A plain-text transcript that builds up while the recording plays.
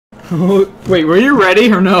Wait, were you ready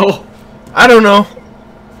or no? I don't know.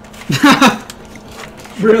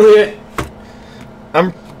 Really?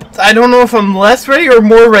 I don't know if I'm less ready or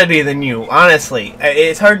more ready than you, honestly.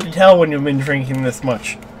 It's hard to tell when you've been drinking this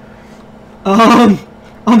much. I'm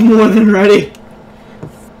more than ready.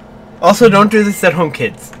 Also, don't do this at home,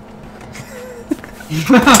 kids. Do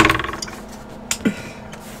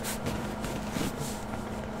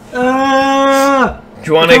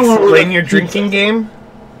you want to explain your drinking game?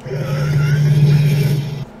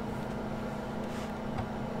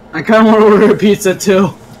 I kind of want to order a pizza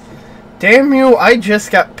too. Damn you, I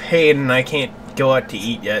just got paid and I can't go out to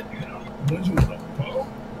eat yet.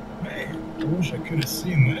 Hey, I wish I could have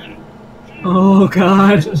seen that. Oh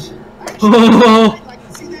god. Oh.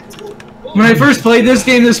 When I first played this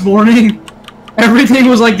game this morning, everything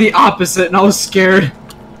was like the opposite and I was scared.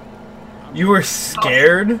 You were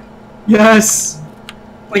scared? Yes.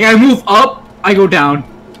 Like I move up, I go down.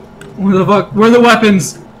 Where the fuck? Where are the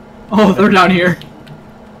weapons? Oh, they're down here.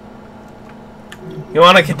 You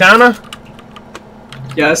want a katana?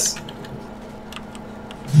 Yes.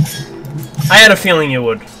 I had a feeling you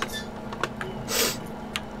would.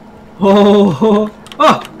 Oh,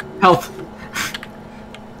 health.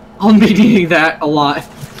 I'll be needing that a lot.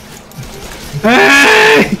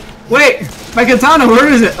 Hey! Wait! My katana, where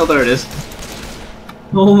is it? Oh, there it is.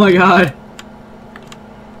 Oh my god.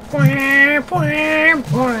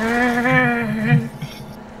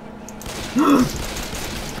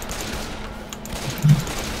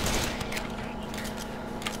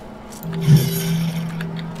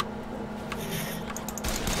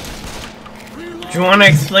 Do you want to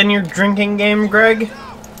explain your drinking game, Greg?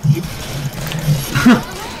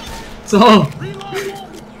 So,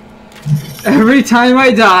 every time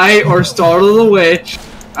I die or startle the witch,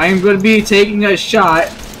 I'm going to be taking a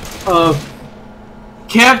shot of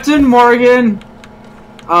Captain Morgan,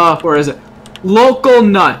 where is it? Local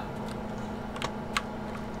Nut.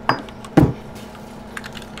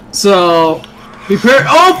 So, prepare.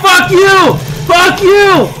 Oh, fuck you! Fuck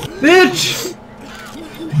you! Bitch!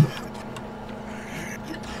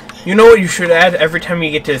 You know what you should add every time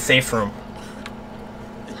you get to a safe room?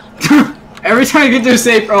 Every time I get to a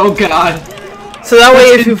safe, oh god. So that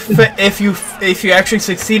way, if you actually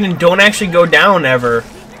succeed and don't actually go down ever,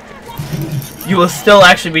 you will still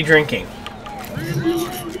actually be drinking.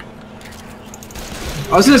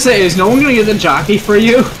 I was gonna say, is no one gonna get the jockey for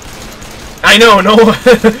you? I know, no.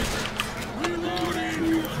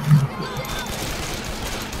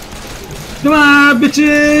 Come on,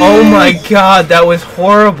 bitches! Oh my god, that was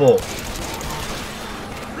horrible.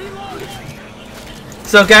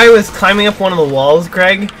 So a guy was climbing up one of the walls,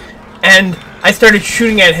 Greg, and I started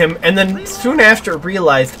shooting at him, and then soon after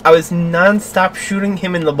realized I was non-stop shooting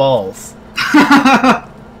him in the balls.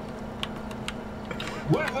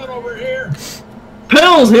 Weapon over here.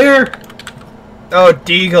 Pills here! Oh,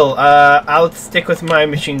 Deagle, I'll stick with my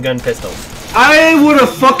machine gun pistols. I would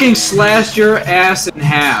have fucking slashed your ass in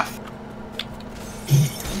half.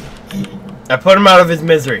 I put him out of his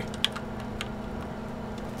misery.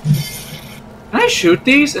 Can I shoot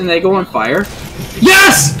these and they go on fire?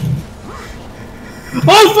 Yes!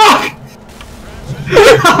 Oh fuck!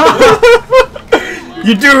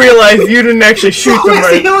 You do realize you didn't actually shoot them,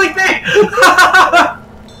 right? Like that.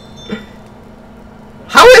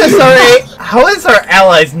 How has our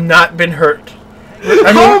allies not been hurt? I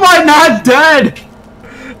mean, how am I not dead?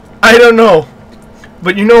 I don't know,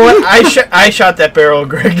 but you know what? I shot that barrel,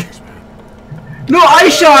 Greg. No, I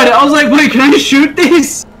shot it. I was like, wait, can I shoot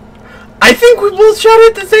these? I think we both shot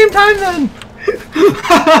it at the same time then.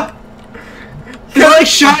 Cause I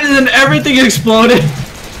shot it and then everything exploded.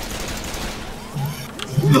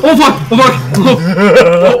 Oh fuck! Oh fuck!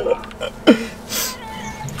 Oh.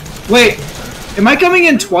 Wait, am I coming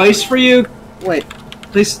in twice for you? Wait,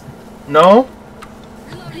 please. No.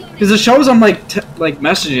 Because it shows I'm like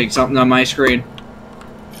messaging something on my screen.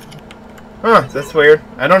 Huh? That's weird.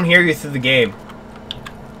 I don't hear you through the game.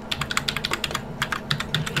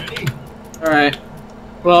 Alright.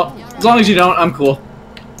 Well, as long as you don't, I'm cool.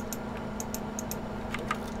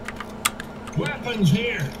 Weapons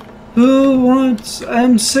here. Who wants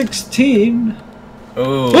M16?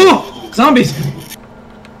 Oh. Oh! Zombies!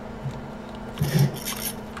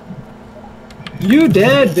 You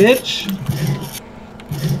dead, bitch!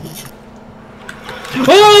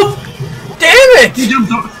 Oh! Damn it!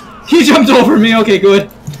 He jumped over me. Okay, good.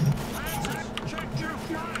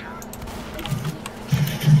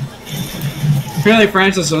 Apparently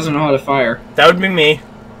Francis doesn't know how to fire. That would be me.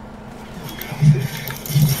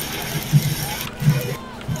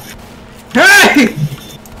 Hey!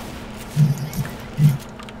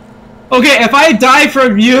 Okay, if I die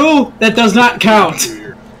from you, that does not count.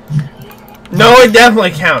 No, it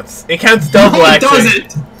definitely counts. It counts double, No, it actually.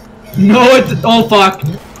 doesn't. No, it. Oh fuck.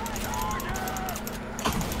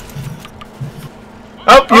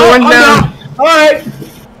 Oh, you went down. All right.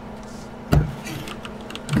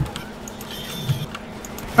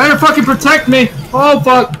 Better fucking protect me. Oh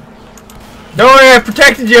fuck. Don't worry, I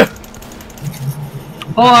protected you.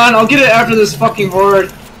 Hold on, I'll get it after this fucking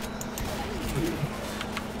horde.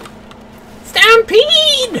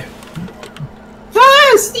 Stampede!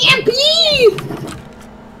 Ah, stampede!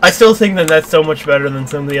 I still think that that's so much better than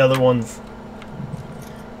some of the other ones.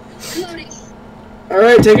 All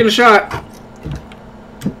right, taking a shot.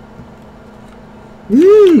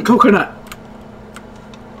 Mmm, coconut.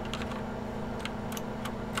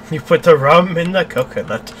 You put the rum in the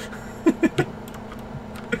coconut.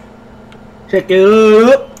 Check it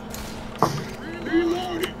up.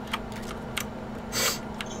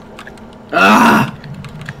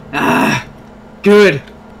 Good.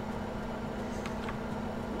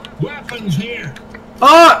 Weapons here.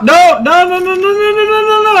 Oh, no, no, no, no, no, no, no, no,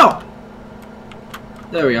 no, no.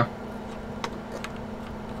 There we go.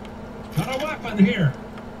 Got a weapon here.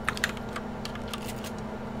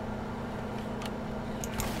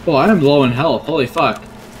 Oh, I am low in health. Holy fuck.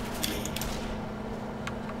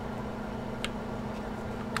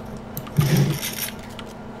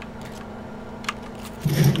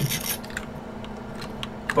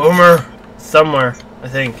 Boomer. Somewhere, I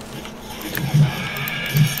think.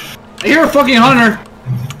 I hear a fucking hunter.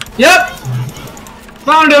 Yep.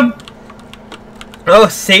 Found him. Oh,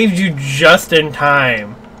 saved you just in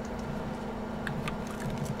time.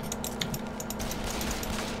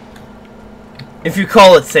 If you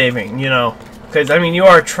call it saving, you know. Because, I mean, you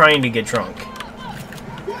are trying to get drunk.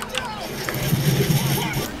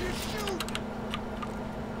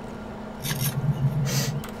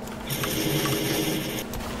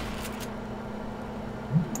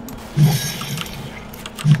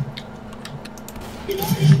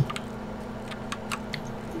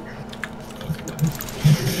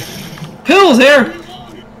 Pills here.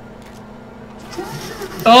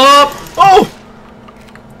 Oh. Oh!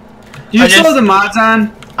 You still have the mods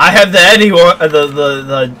on? I have the Eddie one, the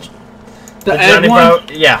The Ed Johnny one?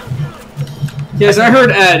 Bravo, yeah. Yes, I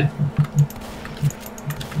heard Ed.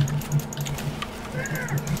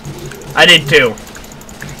 I did too.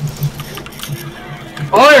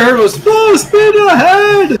 All I heard was full speed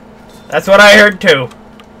ahead. That's what I heard too.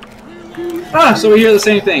 Ah, so we hear the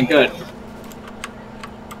same thing. Good.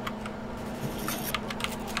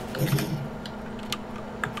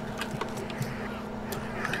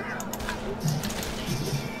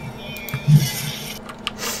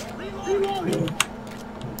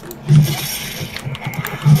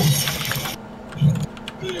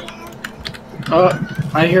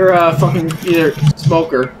 I hear a fucking either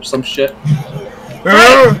smoke or some shit.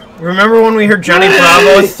 Remember when we heard Johnny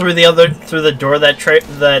Bravo through the door of that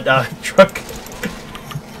truck?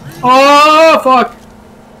 Oh fuck!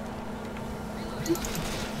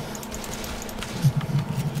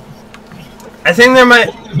 I think there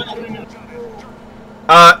might.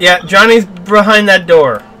 Yeah, Johnny's behind that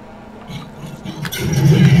door.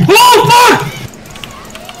 Oh fuck!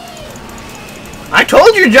 I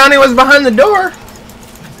told you Johnny was behind the door.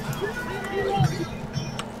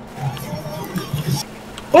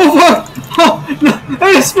 Oh fuck! Oh no!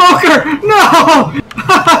 Hey, smoker! No!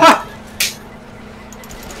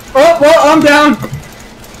 Oh well, I'm down.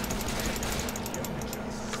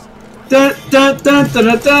 Dun dun dun dun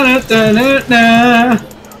dun dun dun dun.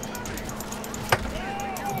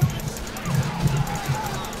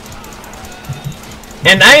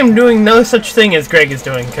 And I am doing no such thing as Greg is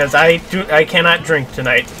doing, because I cannot drink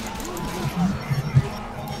tonight.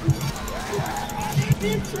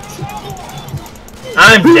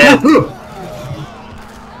 I'm dead.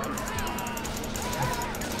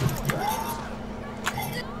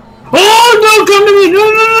 Oh no! Come to me! No!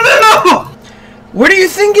 No! No! No! No! Where do you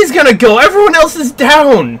think he's gonna go? Everyone else is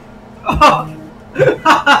down. I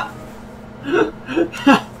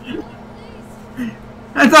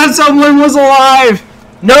thought someone was alive.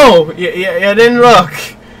 No, you didn't look.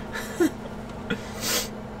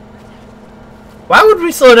 Why would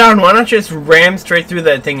we slow down? Why not just ram straight through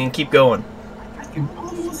that thing and keep going? I can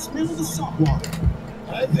almost smell the salt water.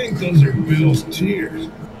 I think those are Bill's tears.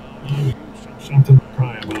 Something to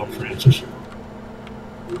cry about, Francis.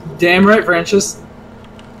 Damn right, Francis.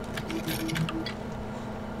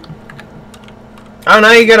 Oh,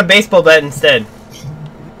 now you got a baseball bat instead.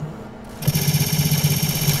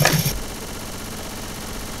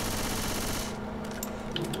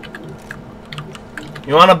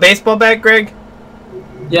 You want a baseball bat, Greg?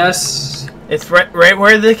 Yes. It's right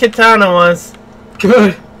where the katana was.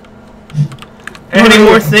 Good. Any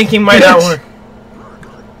more thinking might not work.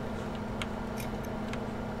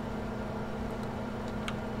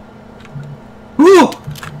 Ooh!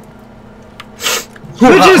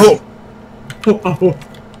 Bitches!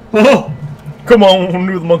 Oh! Come on,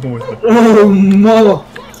 do the monkey with me. Oh, mama!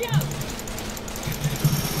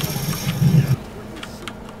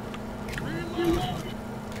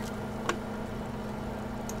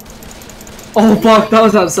 Oh fuck, that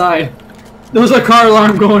was outside. There was a car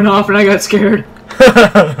alarm going off and I got scared.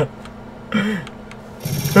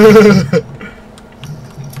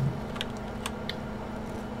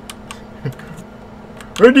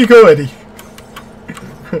 Where'd he go, Eddie?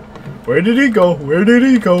 Where did he go? Where did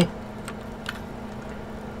he go?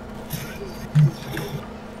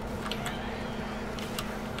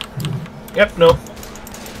 Yep, nope.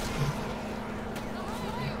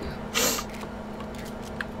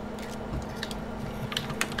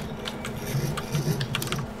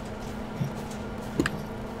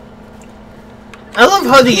 I love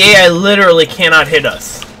how the AI literally cannot hit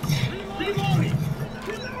us.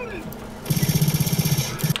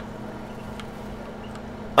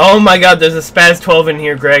 Oh my god, there's a Spaz 12 in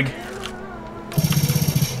here, Greg.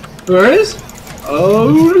 Where is?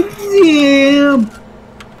 Oh, damn.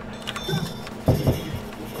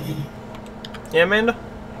 Yeah, Amanda?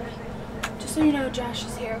 Just so you know, Josh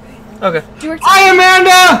is here, okay? Okay. Do you work tonight? Hi,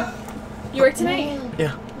 Amanda! You work tonight?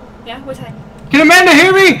 Yeah. Yeah, what time? Can Amanda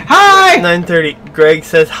hear me? Hi! 9:30. Greg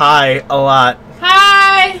says hi a lot.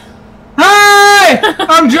 Hi! Hi!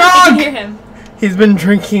 I'm I can drunk! hear him. He's been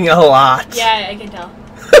drinking a lot. Yeah, I can tell.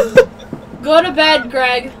 Go to bed,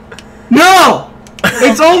 Greg. No!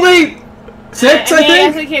 It's only 6,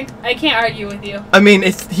 I think? I can't argue with you. I mean,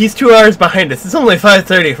 he's 2 hours behind us. It's only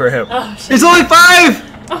 5:30 for him. Oh, shit. It's only 5!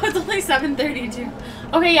 Oh, it's only 7:32.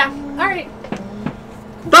 Okay, yeah. Alright.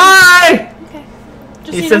 Bye! Okay.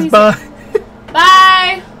 Just He so you says know, bye.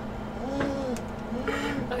 Bye!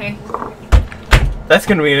 Okay. That's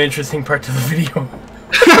gonna be an interesting part to the video.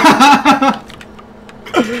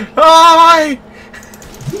 Hi!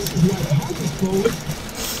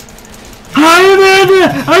 Hi, Amanda!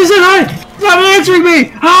 I said hi! Not answering me!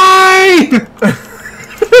 Hi!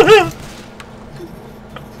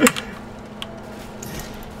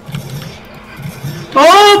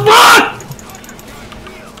 Oh, fuck!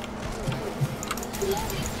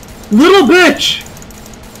 Little bitch!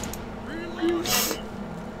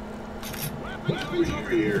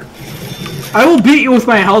 I will beat you with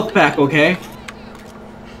my health pack, okay?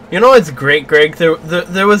 You know what's great, Greg? There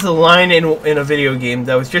was a line in a video game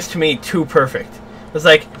that was just, to me, too perfect. It was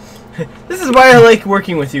like, this is why I like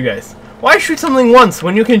working with you guys. Why shoot something once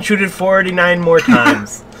when you can shoot it 49 more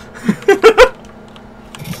times?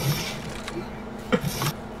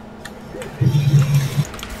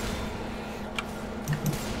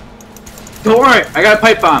 Don't worry, I got a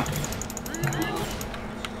pipe bomb.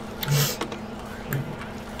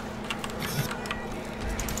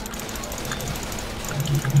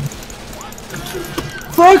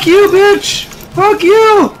 Fuck you, bitch! Fuck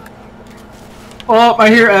you! Oh, I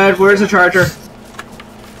hear Ed. Where's the charger?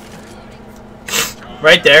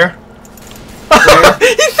 Right there.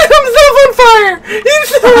 He set himself on fire! He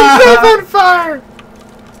set himself on fire!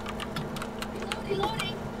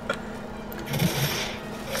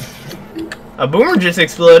 A boomer just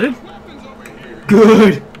exploded.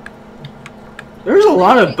 Good. There's a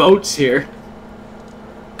lot of boats here.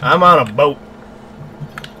 I'm on a boat.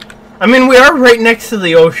 I mean, we are right next to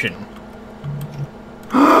the ocean.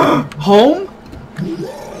 Home?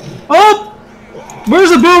 Oh! Where's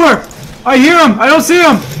the boomer? I hear him. I don't see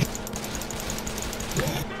him.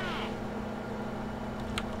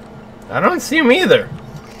 I don't see him either.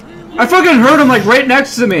 I fucking heard him like right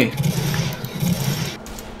next to me.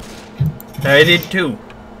 I did too.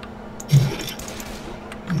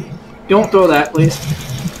 Don't throw that, please.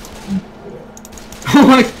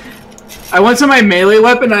 I went to my melee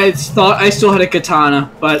weapon. I thought I still had a katana,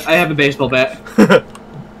 but I have a baseball bat.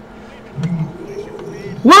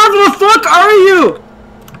 Where the fuck are you?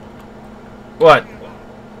 What?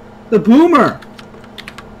 The boomer.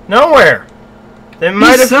 Nowhere. They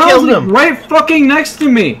might have killed him. Right fucking next to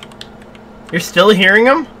me. You're still hearing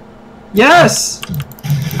him? Yes.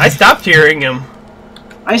 I stopped hearing him.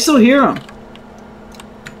 I still hear him.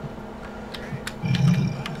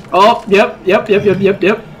 Oh, yep. Do you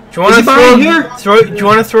want Is he behind here? Do you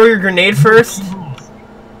want to throw your grenade first?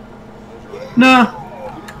 Nah.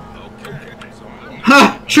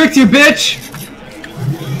 Ha! Tricked you, bitch!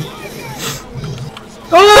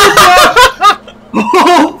 Oh, fuck!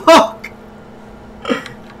 Oh, fuck!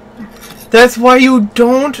 That's why you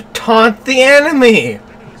don't taunt the enemy.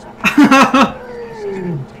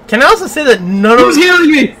 Can I also say that none of... Who's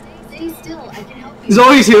healing me? Stay still. I can help you. He's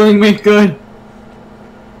always healing me. Good.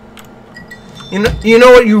 You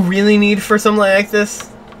know what you really need for something like this?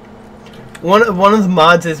 One of the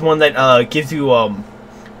mods is one that gives you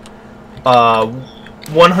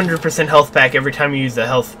 100% health pack every time you use the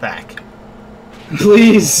health pack.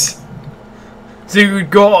 Please. So you would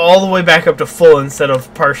go all the way back up to full instead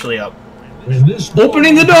of partially up. When this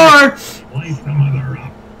Opening the door. light the mother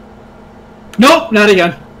up. Nope, not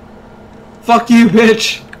again. Fuck you,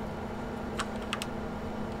 bitch.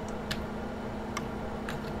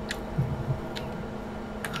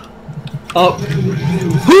 Oh.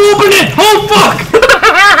 Who opened it? Oh, fuck!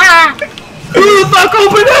 Who the fuck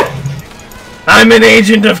opened it? I'm an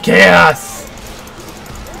agent of chaos!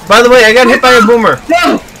 By the way, I got hit by a boomer.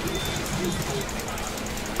 No!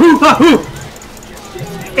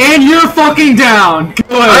 And you're fucking down. Good.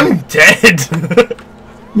 I'm dead.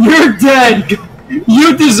 You're dead.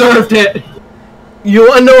 You deserved it. You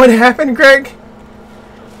wanna know what happened, Greg?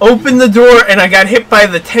 Opened the door and I got hit by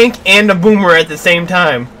the tank and a boomer at the same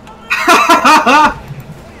time.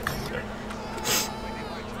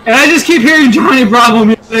 And I just keep hearing Johnny Bravo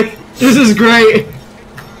music. This is great.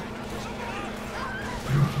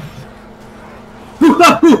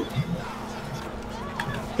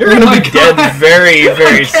 You're gonna my be dead God. very,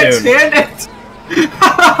 very I can't soon. stand it.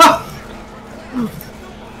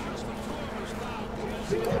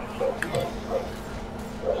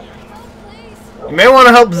 You may want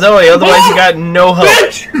to help Zoe, otherwise you got no help.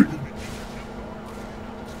 Bitch!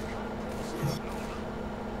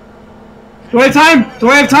 Do I have time? Do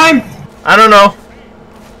I have time? I don't know.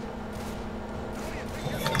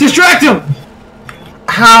 Distract him!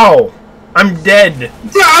 How? I'm dead. Yeah,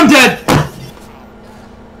 I'm dead!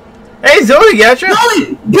 Hey, Zoe, gotcha? Zoe,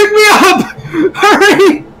 pick me up!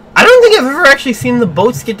 Hurry! I don't think I've ever actually seen the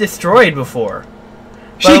boats get destroyed before.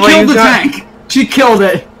 She By the way, killed you the got- tank. She killed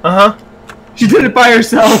it. Uh-huh. She did it by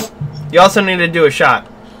herself. You also need to do a shot.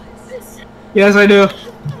 Yes, I do.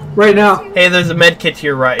 Right now. Hey, there's a med kit to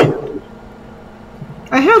your right.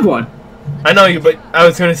 I have one. I know you, but I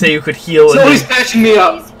was going to say you could heal. And Zoe's then... patching me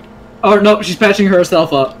up. Oh, no, she's patching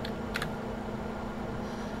herself up.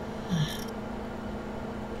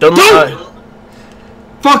 Don't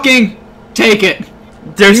Fucking take it.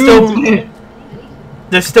 there's You-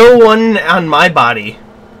 still one on my body.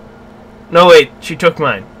 No, wait, she took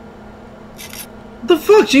mine. What the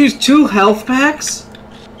fuck? She used 2 health packs?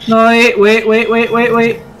 No, wait.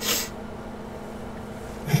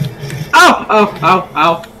 Ow! Ow, ow,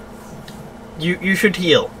 ow. You should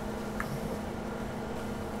heal.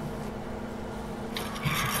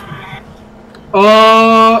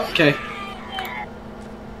 Okay.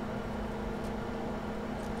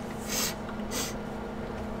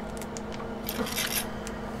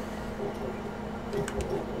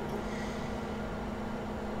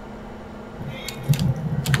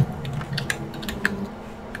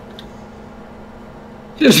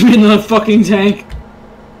 Just me in the fucking tank.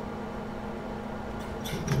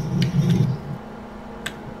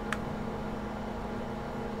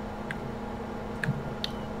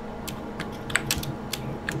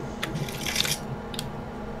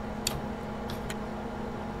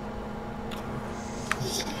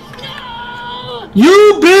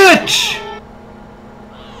 You bitch!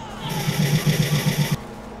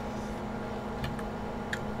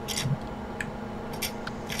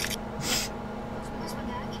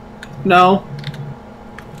 No.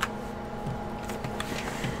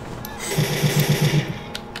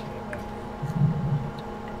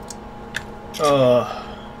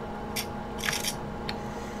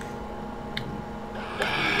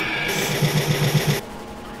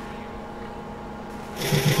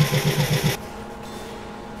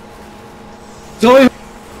 Zoe.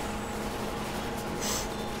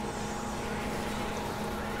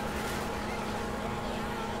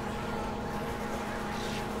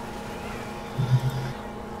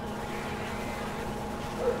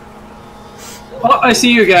 Oh, I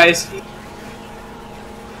see you guys.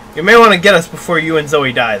 You may want to get us before you and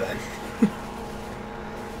Zoe die then.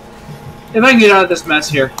 If I can get out of this mess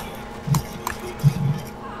here.